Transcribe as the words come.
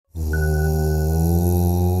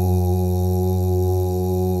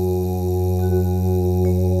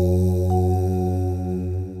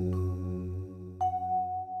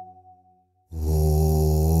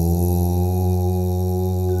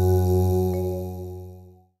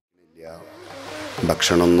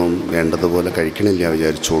ഭക്ഷണമൊന്നും വേണ്ടതുപോലെ കഴിക്കണില്ല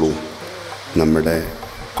വിചാരിച്ചോളൂ, നമ്മുടെ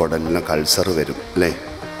കുടലിന് അൾസർ വരും അല്ലേ,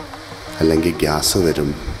 അല്ലെങ്കിൽ ഗ്യാസ് വരും,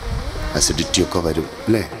 അസിഡിറ്റിയൊക്കെ വരും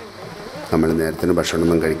അല്ലേ. നമ്മൾ നേരത്തിന്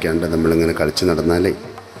ഭക്ഷണമൊന്നും കഴിക്കാണ്ട് നമ്മളിങ്ങനെ കളിച്ച് നടന്നാലേ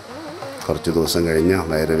കുറച്ച് ദിവസം കഴിഞ്ഞാൽ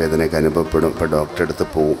വയറുവേദനയൊക്കെ അനുഭവപ്പെടും. ഇപ്പോൾ ഡോക്ടറെ അടുത്ത്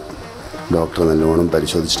പോവും. ഡോക്ടർ നല്ലോണം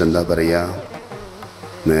പരിശോധിച്ചിട്ട് എന്താ പറയുക,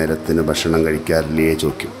 നേരത്തിന് ഭക്ഷണം കഴിക്കാറില്ലേ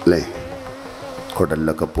ചോദിക്കും അല്ലേ.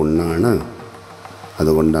 കുടലിലൊക്കെ പുണ്ണാണ്,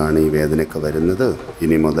 അതുകൊണ്ടാണ് ഈ വേദനയൊക്കെ വരുന്നത്.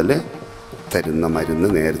 ഇനി മുതൽ തരുന്ന മരുന്ന്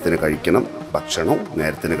നേരത്തിന് കഴിക്കണം, ഭക്ഷണം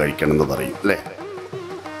നേരത്തിന് കഴിക്കണം എന്ന് പറയും അല്ലേ.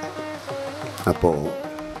 അപ്പോൾ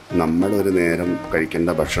നമ്മളൊരു നേരം കഴിക്കേണ്ട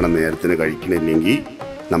ഭക്ഷണം നേരത്തിന് കഴിക്കണില്ലെങ്കിൽ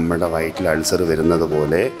നമ്മുടെ വയറ്റിൽ അൾസർ വരുന്നത്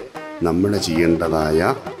പോലെ നമ്മൾ ചെയ്യേണ്ടതായ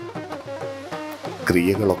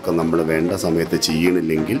ക്രിയകളൊക്കെ നമ്മൾ വേണ്ട സമയത്ത്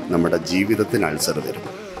ചെയ്യണില്ലെങ്കിൽ നമ്മുടെ ജീവിതത്തിന് അൾസർ വരും.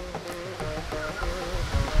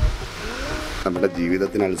 നമ്മുടെ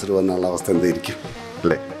ജീവിതത്തിന് അൾസർ വന്നുള്ള അവസ്ഥ എന്തായിരിക്കും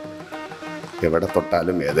അല്ലേ. എവിടെ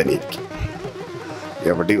തൊട്ടാലും വേദനയിരിക്കും,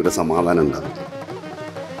 എവിടെയും ഒരു സമാധാനം ഉണ്ടാവില്ല.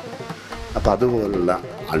 അപ്പം അതുപോലുള്ള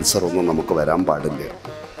അൾസറൊന്നും നമുക്ക് വരാൻ പാടില്ല.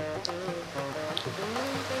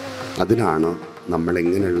 അതിനാണ്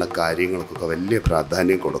നമ്മളിങ്ങനെയുള്ള കാര്യങ്ങൾക്കൊക്കെ വലിയ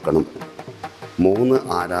പ്രാധാന്യം കൊടുക്കണം. 3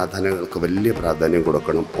 ആരാധനകൾക്ക് വലിയ പ്രാധാന്യം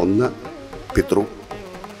കൊടുക്കണം. 1 പിതൃ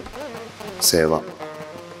സേവ,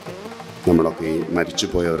 നമ്മളൊക്കെ ഈ മരിച്ചു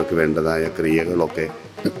പോയവർക്ക് വേണ്ടതായ ക്രിയകളൊക്കെ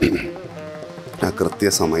ആ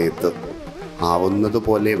കൃത്യസമയത്ത്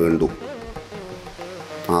ആവുന്നതുപോലെ വേണ്ടു,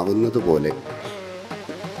 ആവുന്നതുപോലെ.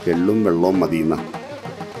 എള്ളും വെള്ളവും മതിയെന്ന,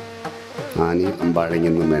 ആനി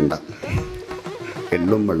അമ്പാഴങ്ങൊന്നും വേണ്ട,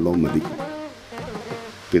 എള്ളും വെള്ളവും മതി.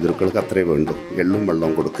 പിതൃക്കൾക്ക് അത്രേ വേണ്ടു, എള്ളും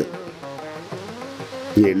വെള്ളവും കൊടുക്കുക.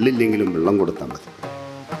 ഇനി എള്ളില്ലെങ്കിലും വെള്ളം കൊടുത്താൽ മതി.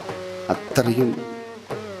 അത്രയും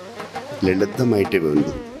ലളിതമായിട്ടേ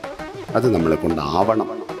വേണ്ടു. അത് നമ്മളെ കൊണ്ടാവണം.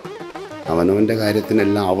 അവനവൻ്റെ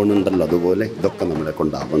കാര്യത്തിനെല്ലാം ആവണുണ്ടല്ലോ, അതുപോലെ ഇതൊക്കെ നമ്മളെ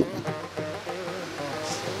കൊണ്ടാവണം.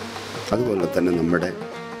 അതുപോലെ തന്നെ നമ്മുടെ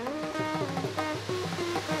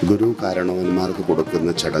ഗുരു കാരണവന്മാർക്ക്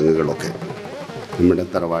കൊടുക്കുന്ന ചടങ്ങുകളൊക്കെ, നമ്മുടെ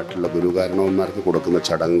തറവാട്ടിലുള്ള ഗുരു കാരണവന്മാർക്ക് കൊടുക്കുന്ന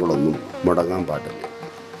ചടങ്ങുകളൊന്നും മുടങ്ങാൻ പാടില്ല.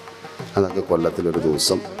 അതൊക്കെ കൊല്ലത്തിലൊരു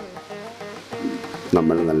ദിവസം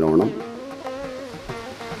നമ്മൾ നല്ലോണം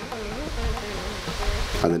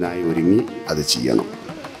അതിനായി ഒരുങ്ങി അത് ചെയ്യണം.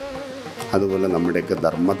 അതുപോലെ നമ്മുടെയൊക്കെ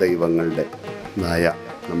ധർമ്മദൈവങ്ങളുടേതായ,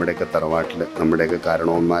 നമ്മുടെയൊക്കെ തറവാട്ടിൽ നമ്മുടെയൊക്കെ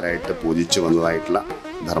കാരണവന്മാരായിട്ട് പൂജിച്ചു വന്നതായിട്ടുള്ള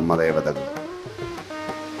ധർമ്മദേവതകൾ,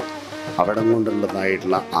 അവിടം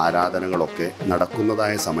കൊണ്ടുള്ളതായിട്ടുള്ള ആരാധനകളൊക്കെ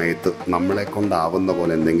നടക്കുന്നതായ സമയത്ത് നമ്മളെ കൊണ്ടാവുന്ന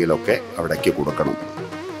പോലെ എന്തെങ്കിലുമൊക്കെ അവിടേക്ക് കൊടുക്കണം.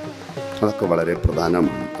 അതൊക്കെ വളരെ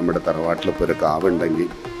പ്രധാനമാണ്. നമ്മുടെ തറവാട്ടിലിപ്പോൾ ഒരു കാവുണ്ടെങ്കിൽ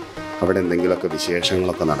അവിടെ എന്തെങ്കിലുമൊക്കെ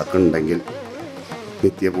വിശേഷങ്ങളൊക്കെ നടക്കുന്നുണ്ടെങ്കിൽ,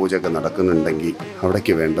 നിത്യപൂജയൊക്കെ നടക്കുന്നുണ്ടെങ്കിൽ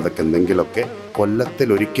അവിടേക്ക് വേണ്ടതൊക്കെ എന്തെങ്കിലുമൊക്കെ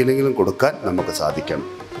കൊല്ലത്തിലൊരിക്കലെങ്കിലും കൊടുക്കാൻ നമുക്ക് സാധിക്കണം.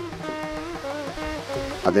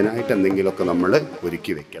 അതിനായിട്ട് എന്തെങ്കിലുമൊക്കെ നമ്മൾ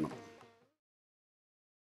ഒരുക്കി വെക്കണം.